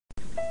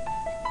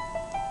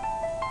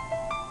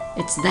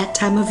It's that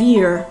time of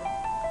year.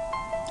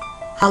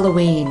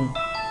 Halloween.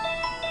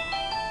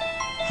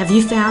 Have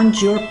you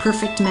found your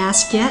perfect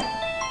mask yet?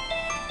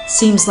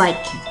 Seems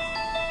like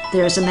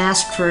there's a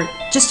mask for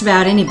just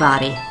about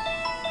anybody.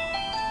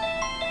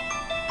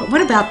 But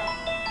what about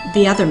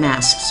the other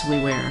masks we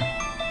wear?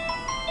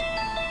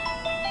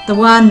 The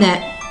one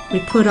that we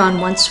put on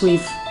once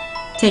we've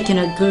taken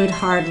a good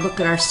hard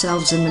look at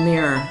ourselves in the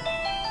mirror.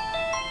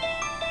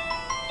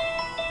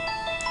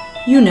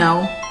 You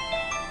know,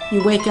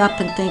 you wake up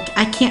and think,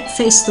 I can't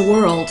face the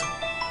world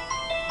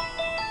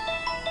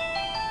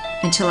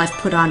until I've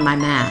put on my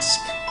mask.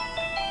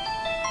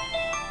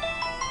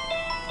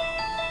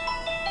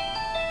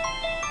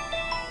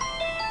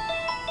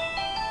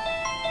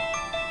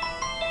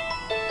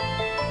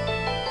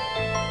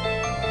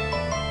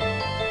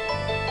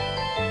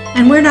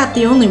 And we're not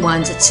the only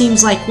ones. It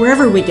seems like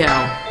wherever we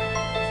go,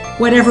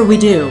 whatever we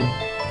do,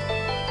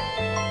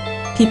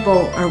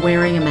 people are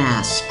wearing a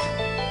mask.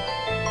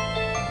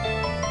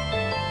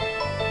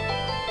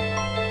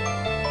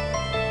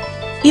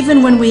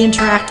 Even when we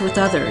interact with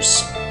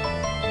others,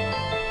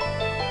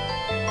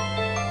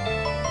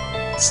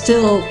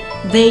 still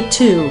they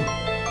too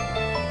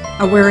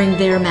are wearing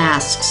their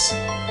masks.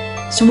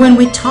 So when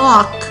we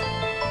talk,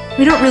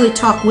 we don't really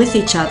talk with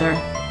each other.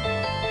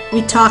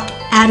 We talk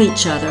at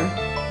each other.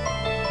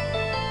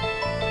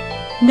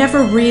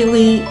 Never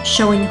really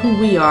showing who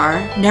we are,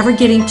 never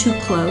getting too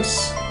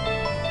close,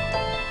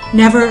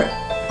 never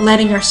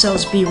letting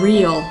ourselves be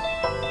real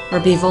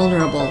or be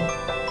vulnerable.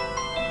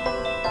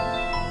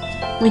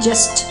 We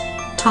just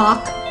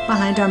talk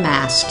behind our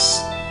masks.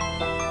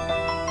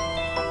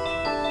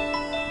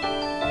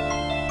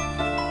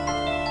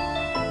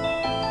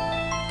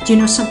 Do you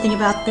know something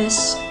about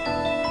this?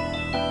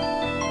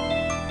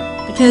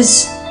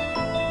 Because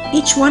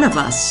each one of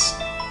us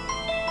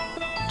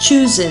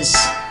chooses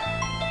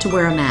to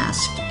wear a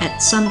mask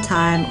at some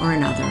time or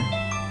another.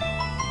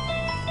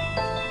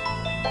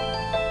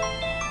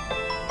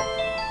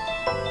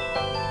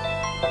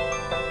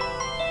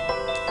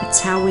 It's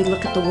how we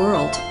look at the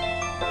world.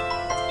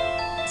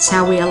 It's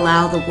how we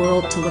allow the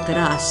world to look at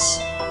us.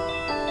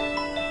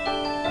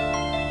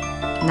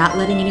 Not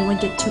letting anyone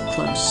get too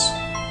close.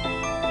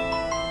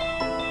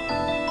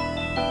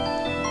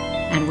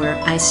 And we're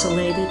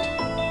isolated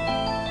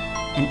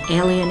and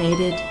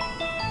alienated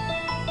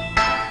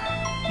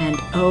and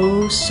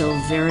oh so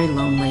very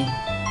lonely.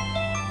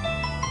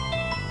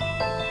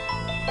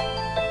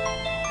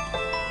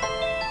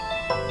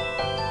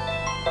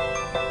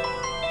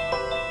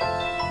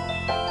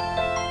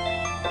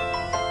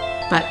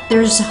 But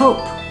there's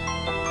hope.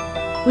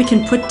 We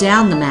can put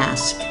down the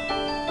mask.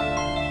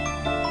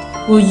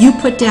 Will you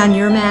put down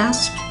your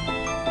mask?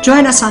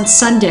 Join us on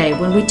Sunday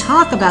when we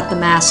talk about the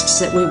masks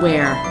that we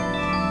wear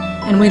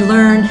and we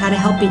learn how to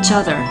help each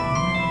other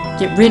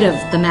get rid of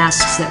the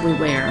masks that we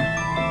wear.